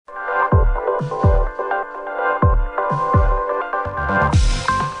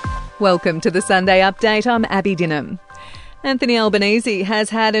Welcome to the Sunday Update. I'm Abby Dinham. Anthony Albanese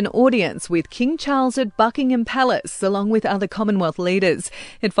has had an audience with King Charles at Buckingham Palace, along with other Commonwealth leaders.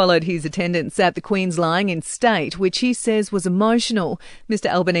 It followed his attendance at the Queen's lying in state, which he says was emotional. Mr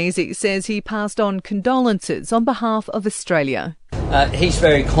Albanese says he passed on condolences on behalf of Australia. He's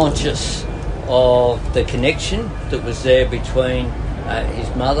very conscious of the connection that was there between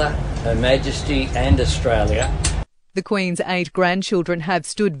his mother, Her Majesty, and Australia. The Queen's 8 grandchildren have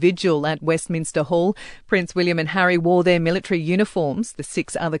stood vigil at Westminster Hall. Prince William and Harry wore their military uniforms. The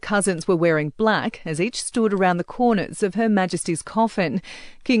 6 other cousins were wearing black as each stood around the corners of Her Majesty's coffin.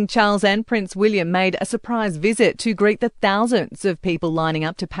 King Charles and Prince William made a surprise visit to greet the thousands of people lining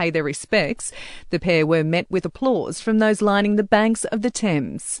up to pay their respects. The pair were met with applause from those lining the banks of the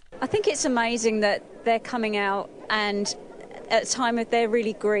Thames. I think it's amazing that they're coming out and at a time of they're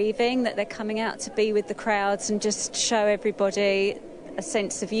really grieving, that they're coming out to be with the crowds and just show everybody a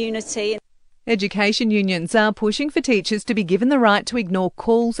sense of unity. Education unions are pushing for teachers to be given the right to ignore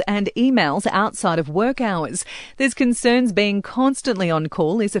calls and emails outside of work hours. There's concerns being constantly on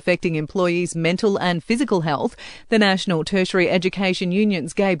call is affecting employees' mental and physical health. The National Tertiary Education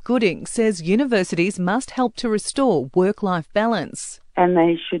Union's Gabe Gooding says universities must help to restore work-life balance. And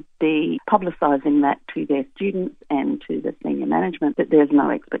they should be publicising that to their students and to the senior management, that there's no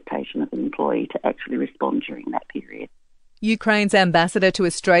expectation of an employee to actually respond during that period. Ukraine's ambassador to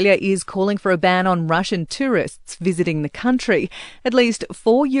Australia is calling for a ban on Russian tourists visiting the country. At least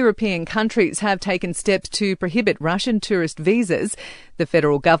 4 European countries have taken steps to prohibit Russian tourist visas. The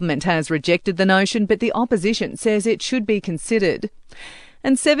federal government has rejected the notion, but the opposition says it should be considered.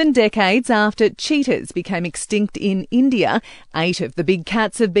 And 7 decades after cheetahs became extinct in India, 8 of the big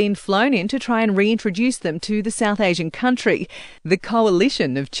cats have been flown in to try and reintroduce them to the South Asian country. The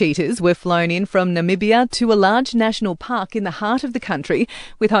coalition of cheetahs were flown in from Namibia to a large national park in the heart of the country,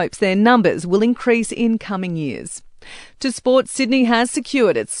 with hopes their numbers will increase in coming years. To sport, Sydney has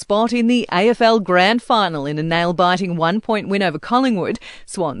secured its spot in the AFL Grand Final in a nail-biting 1-point win over Collingwood.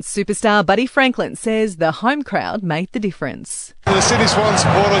 Swans superstar Buddy Franklin says the home crowd made the difference. The Sydney Swans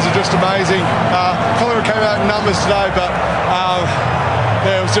supporters are just amazing. Collingwood came out in numbers today, but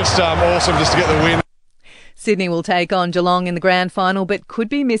it was just awesome just to get the win. Sydney will take on Geelong in the grand final, but could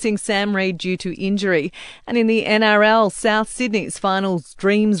be missing Sam Reid due to injury. And in the NRL, South Sydney's finals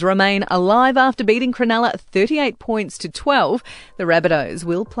dreams remain alive after beating Cronulla 38 points to 12. The Rabbitohs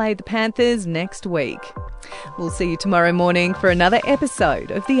will play the Panthers next week. We'll see you tomorrow morning for another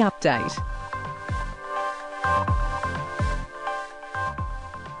episode of The Update.